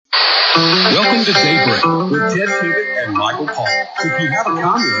Welcome to Daybreak with Ted Cubitt and Michael Paul. If you have a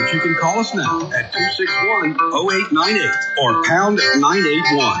comment, you can call us now at 261-0898 or pound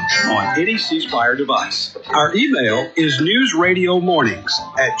 981 on any ceasefire device. Our email is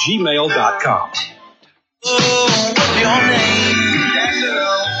newsradiomornings@gmail.com. Oh, what's your name?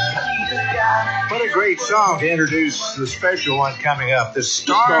 What a great song to introduce the special one coming up, the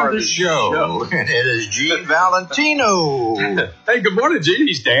star of the show. And it is Gene Valentino. Hey, good morning, Gene.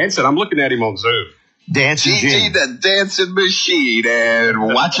 He's dancing. I'm looking at him on Zoom. Dancing Gene. the dancing machine. And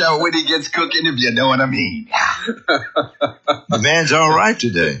watch out when he gets cooking, if you know what I mean. The man's all right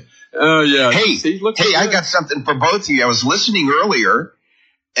today. Oh, yeah. Hey, good. I got something for both of you. I was listening earlier,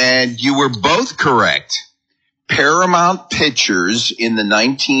 and you were both correct. Paramount Pictures in the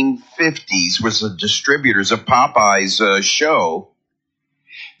 1950s was the distributors of Popeye's show.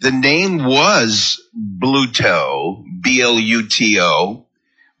 The name was Bluto, B-L-U-T-O,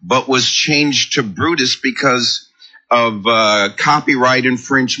 but was changed to Brutus because of copyright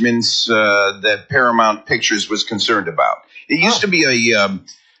infringements that Paramount Pictures was concerned about. It used to be a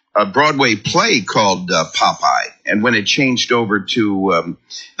Broadway play called Popeye. And when it changed over to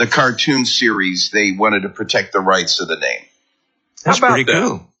the cartoon series, they wanted to protect the rights of the name. That's pretty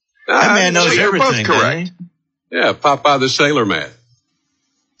cool. That man knows everything, both correct. Yeah, Popeye the Sailor Man.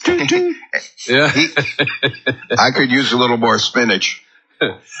 Yeah. I could use a little more spinach.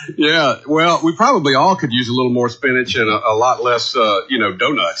 Yeah, well, we probably all could use a little more spinach and a lot less,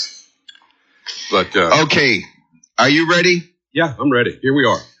 donuts. But Okay, are you ready? Yeah, I'm ready. Here we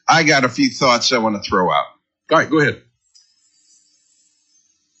are. I got a few thoughts I want to throw out. All right, go ahead.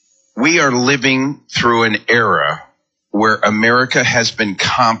 We are living through an era where America has been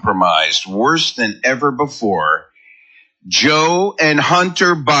compromised worse than ever before. Joe and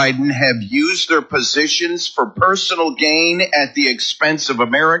Hunter Biden have used their positions for personal gain at the expense of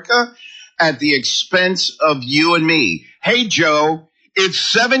America, at the expense of you and me. Hey, Joe, it's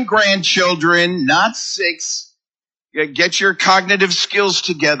 7 grandchildren, not 6. Get your cognitive skills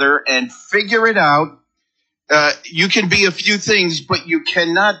together and figure it out. You can be a few things, but you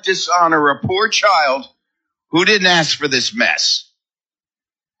cannot dishonor a poor child who didn't ask for this mess.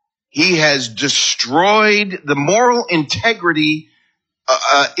 He has destroyed the moral integrity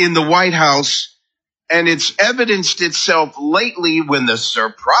in the White House, and it's evidenced itself lately when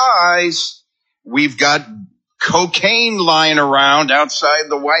we've got cocaine lying around outside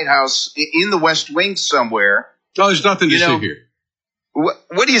the White House in the West Wing somewhere. No, there's nothing to see here.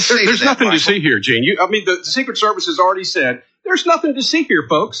 What do you say? There's nothing Michael? to see here, Gene. The Secret Service has already said there's nothing to see here,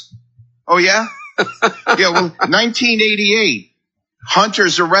 folks. Oh, yeah? Yeah, well, 1988,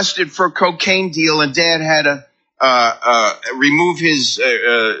 Hunter's arrested for a cocaine deal, and Dad had to remove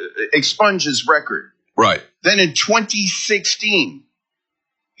expunge his record. Right. Then in 2016,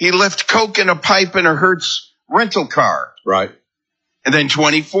 he left coke in a pipe in a Hertz rental car. Right. And then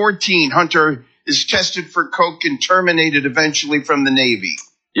 2014, Hunter is tested for coke and terminated eventually from the Navy.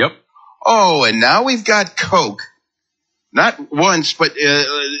 Yep. Oh, and now we've got coke. Not once, but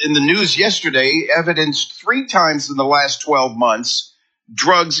in the news yesterday, evidenced 3 times in the last 12 months,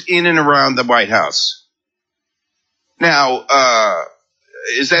 drugs in and around the White House. Now,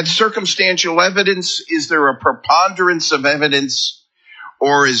 is that circumstantial evidence? Is there a preponderance of evidence?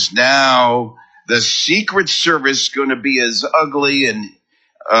 Or is now the Secret Service going to be as ugly and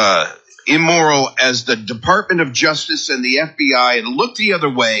immoral as the Department of Justice and the FBI and look the other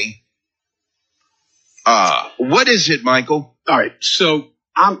way? What is it, Michael? All right. So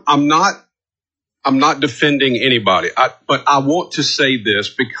I'm not defending anybody, but I want to say this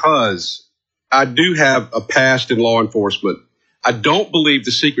because I do have a past in law enforcement. I don't believe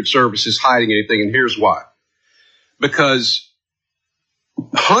the Secret Service is hiding anything, and here's why. Because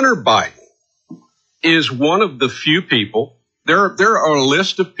Hunter Biden is one of the few people. There are a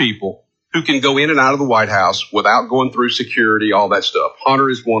list of people who can go in and out of the White House without going through security, all that stuff. Hunter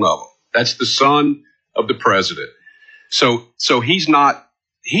is one of them. That's the son of the president. So he's not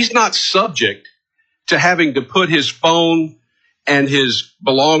subject to having to put his phone and his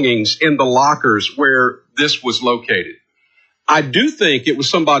belongings in the lockers where this was located. I do think it was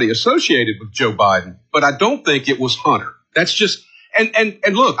somebody associated with Joe Biden, but I don't think it was Hunter. That's just, and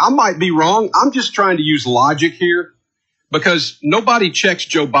look, I might be wrong. I'm just trying to use logic here because nobody checks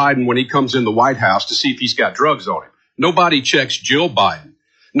Joe Biden when he comes in the White House to see if he's got drugs on him. Nobody checks Jill Biden.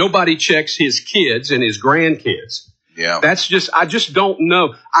 Nobody checks his kids and his grandkids. Yeah. That's just, I just don't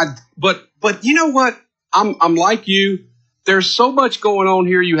know. But you know what? I'm like you. There's so much going on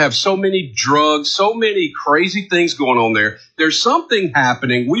here. You have so many drugs, so many crazy things going on there. There's something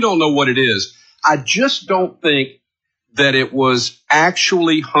happening. We don't know what it is. I just don't think that it was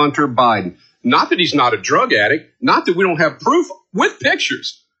actually Hunter Biden. Not that he's not a drug addict, not that we don't have proof with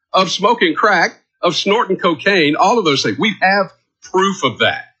pictures of smoking crack, of snorting cocaine, all of those things. We have proof of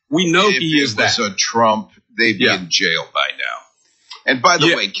that. We know he is that. If it was a Trump, they'd be in jail by now. And by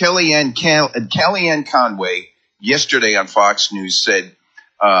the way, Kellyanne Conway yesterday on Fox News said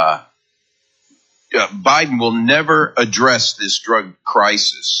Biden will never address this drug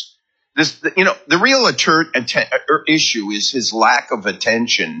crisis. The real issue is his lack of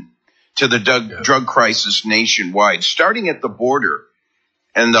attention to the drug crisis nationwide, starting at the border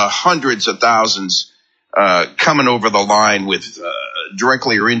and the hundreds of thousands coming over the line with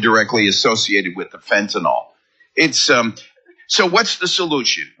directly or indirectly associated with the fentanyl. So what's the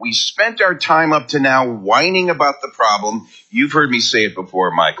solution? We spent our time up to now whining about the problem. You've heard me say it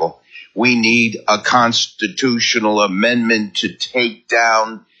before, Michael. We need a constitutional amendment to take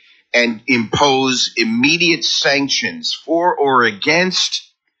down and impose immediate sanctions for or against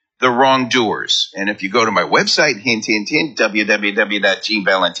the wrongdoers. And if you go to my website, hint,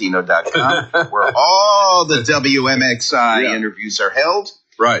 www.gvalentino.com, where all the WMXI interviews are held.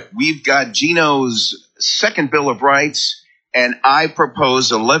 Right. We've got Gino's second Bill of Rights, and I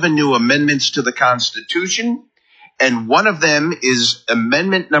propose 11 new amendments to the Constitution. And one of them is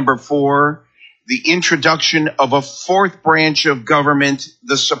Amendment number 4, the introduction of a fourth branch of government,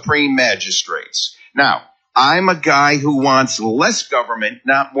 the Supreme Magistrates. Now, I'm a guy who wants less government,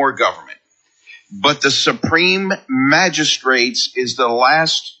 not more government. But the Supreme Magistrates is the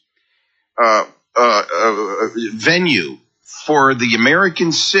last venue for the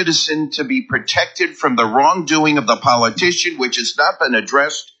American citizen to be protected from the wrongdoing of the politician, which has not been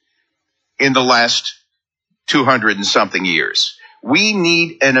addressed in the last 200 and something years. We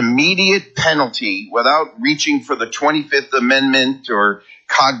need an immediate penalty without reaching for the 25th Amendment or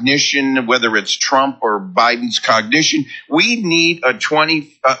cognition, whether it's Trump or Biden's cognition. We need a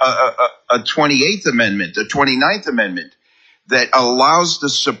 28th Amendment, a 29th Amendment that allows the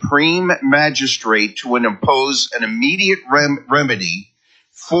Supreme Magistrate to impose an immediate remedy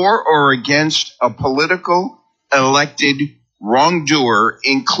for or against a political elected wrongdoer,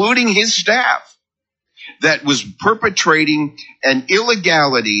 including his staff, that was perpetrating an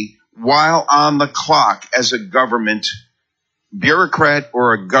illegality while on the clock as a government bureaucrat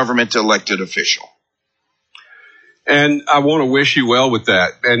or a government elected official. And I want to wish you well with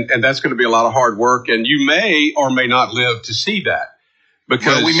that. And that's going to be a lot of hard work. And you may or may not live to see that.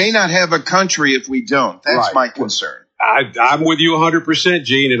 Because we may not have a country if we don't. That's my concern. I'm with you 100%,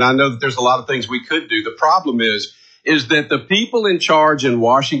 Gene. And I know that there's a lot of things we could do. The problem is that the people in charge in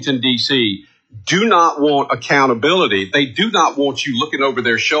Washington, D.C., do not want accountability. They do not want you looking over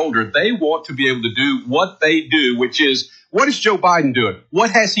their shoulder. They want to be able to do what they do, which is, what is Joe Biden doing?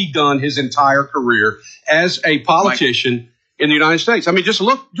 What has he done his entire career as a politician in the United States? I mean, just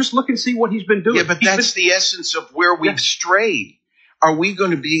look and see what he's been doing. Yeah, but that's the essence of where we've strayed. Are we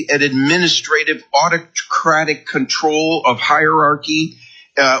going to be an administrative, autocratic control of hierarchy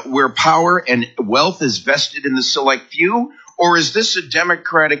where power and wealth is vested in the select few? Or is this a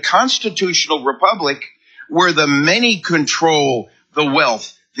democratic constitutional republic where the many control the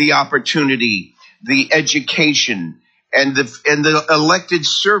wealth, the opportunity, the education, and the elected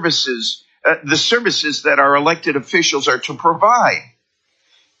services, the services that our elected officials are to provide?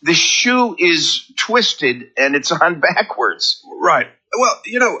 The shoe is twisted and it's on backwards. Right. Well,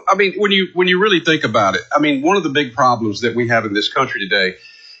 I mean, when you really think about it, I mean, one of the big problems that we have in this country today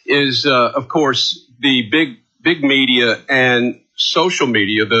is, of course, the big media and social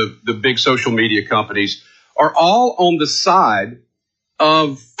media, the big social media companies are all on the side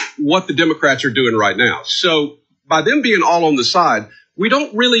of what the Democrats are doing right now. So by them being all on the side, we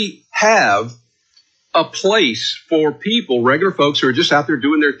don't really have a place for people, regular folks who are just out there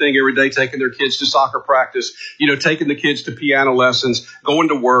doing their thing every day, taking their kids to soccer practice, taking the kids to piano lessons, going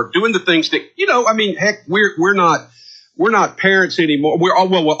to work, doing the things that, I mean, heck, we're not parents anymore.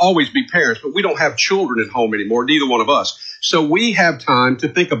 We'll always be parents, but we don't have children at home anymore, neither one of us. So we have time to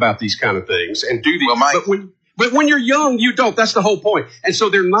think about these kind of things and do these. Well, but when you're young, you don't. That's the whole point. And so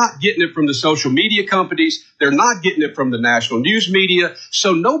they're not getting it from the social media companies. They're not getting it from the national news media.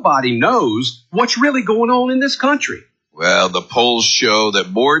 So nobody knows what's really going on in this country. Well, the polls show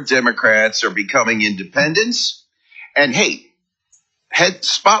that more Democrats are becoming independents. And hey, head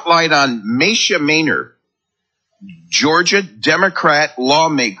spotlight on Maisha Maynard, Georgia Democrat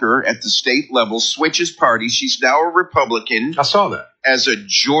lawmaker at the state level, switches parties. She's now a Republican. I saw that. As a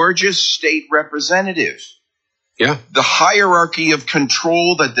Georgia state representative. Yeah. The hierarchy of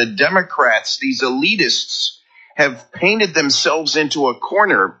control that the Democrats, these elitists, have painted themselves into a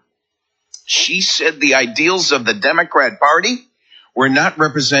corner. She said the ideals of the Democrat Party were not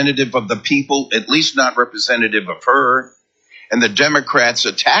representative of the people, at least not representative of her. And the Democrats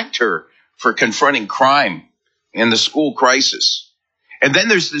attacked her for confronting crime and the school crisis. And then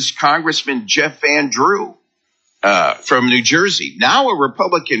there's this Congressman Jeff Van Drew from New Jersey, now a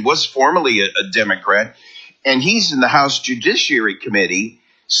Republican, was formerly a Democrat, and he's in the House Judiciary Committee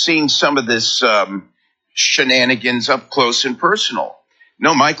seeing some of this shenanigans up close and personal.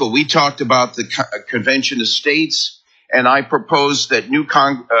 No, Michael, we talked about the Convention of States, and I proposed that new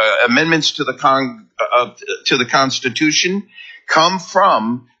amendments to the Constitution come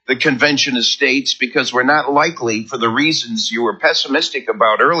from the Convention of States, because we're not likely, for the reasons you were pessimistic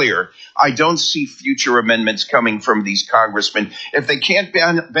about earlier. I don't see future amendments coming from these congressmen. If they can't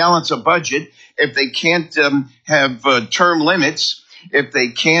balance a budget, if they can't have term limits, if they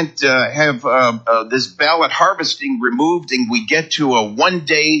can't have this ballot harvesting removed, and we get to a 1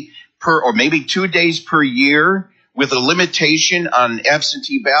 day per, or maybe 2 days per year with a limitation on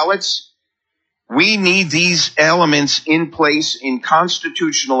absentee ballots, we need these elements in place in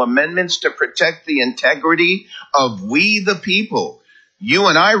constitutional amendments to protect the integrity of we the people. You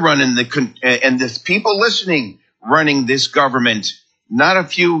and I running and the people listening running this government, not a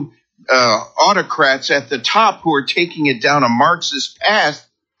few autocrats at the top who are taking it down a Marxist path,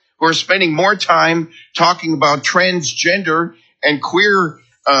 who are spending more time talking about transgender and queer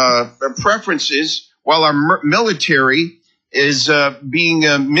preferences while our military is being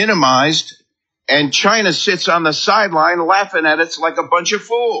minimized. And China sits on the sideline laughing at us like a bunch of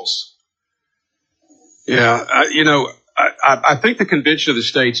fools. Yeah, I think the Convention of the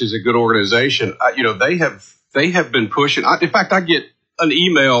States is a good organization. They have been pushing. In fact, I get an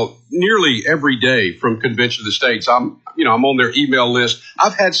email nearly every day from Convention of the States. I'm on their email list.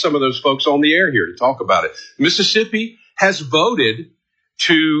 I've had some of those folks on the air here to talk about it. Mississippi has voted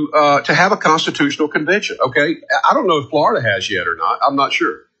to have a constitutional convention. Okay, I don't know if Florida has yet or not. I'm not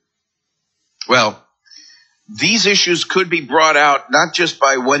sure. Well, these issues could be brought out not just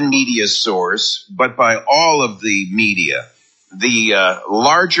by one media source, but by all of the media. The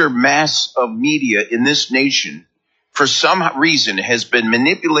larger mass of media in this nation, for some reason, has been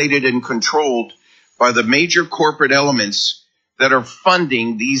manipulated and controlled by the major corporate elements that are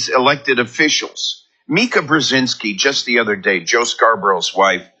funding these elected officials. Mika Brzezinski, just the other day, Joe Scarborough's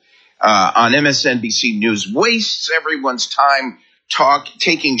wife, on MSNBC News, wastes everyone's time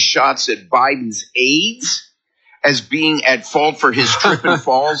taking shots at Biden's aides as being at fault for his trip and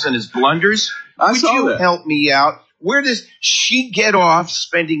falls and his blunders. Would you help me out? Where does she get off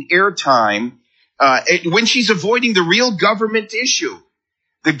spending airtime when she's avoiding the real government issue?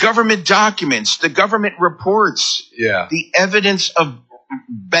 The government documents, the government reports, the evidence of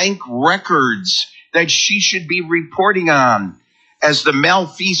bank records that she should be reporting on as the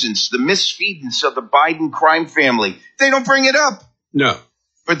malfeasance, the misfeasance of the Biden crime family. They don't bring it up. No.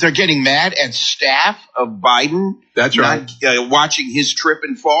 But they're getting mad at staff of Biden. That's right. Not, watching his trip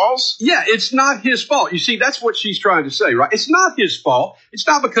and falls. Yeah, it's not his fault. You see, that's what she's trying to say, right? It's not his fault. It's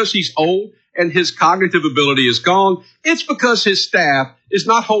not because he's old and his cognitive ability is gone. It's because his staff is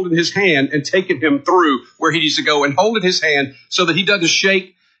not holding his hand and taking him through where he needs to go, and holding his hand so that he doesn't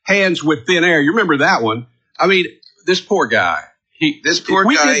shake hands with thin air. You remember that one? I mean, this poor guy. This poor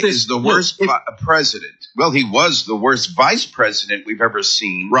guy is the worst president. Well, he was the worst vice president we've ever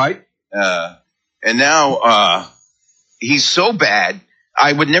seen. Right. And now he's so bad.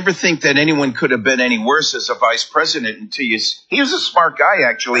 I would never think that anyone could have been any worse as a vice president until he was a smart guy,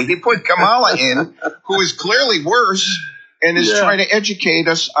 actually. He put Kamala in, who is clearly worse, and is trying to educate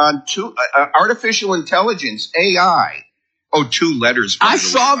us on artificial intelligence, AI. Oh, 2 letters. I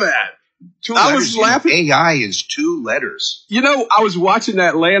saw that. I was laughing. AI is 2 letters. I was watching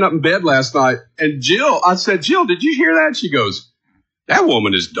that laying up in bed last night, and I said, Jill, did you hear that? She goes, that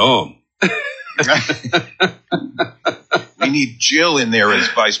woman is dumb. We need Jill in there as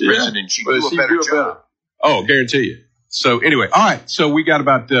vice president. She'd do a better job. Oh, guarantee you. So anyway, all right. So we got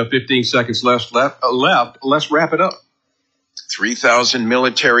about 15 seconds left. Let's wrap it up. 3,000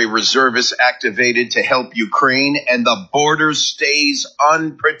 military reservists activated to help Ukraine, and the border stays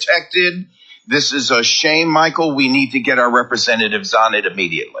unprotected. This is a shame, Michael. We need to get our representatives on it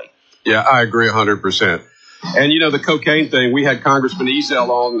immediately. Yeah, I agree 100%. And, the cocaine thing, we had Congressman Ezel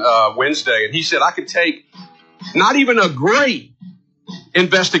on Wednesday, and he said I could take not even a great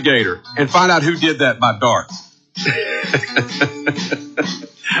investigator and find out who did that by dark.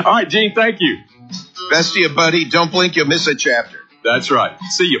 All right, Gene, thank you. Best to you, buddy. Don't blink, you'll miss a chapter. That's right.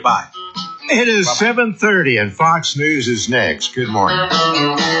 See you. Bye. It is 7:30 and Fox News is next. Good morning. Pretty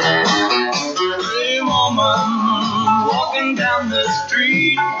woman walking down the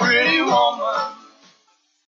street.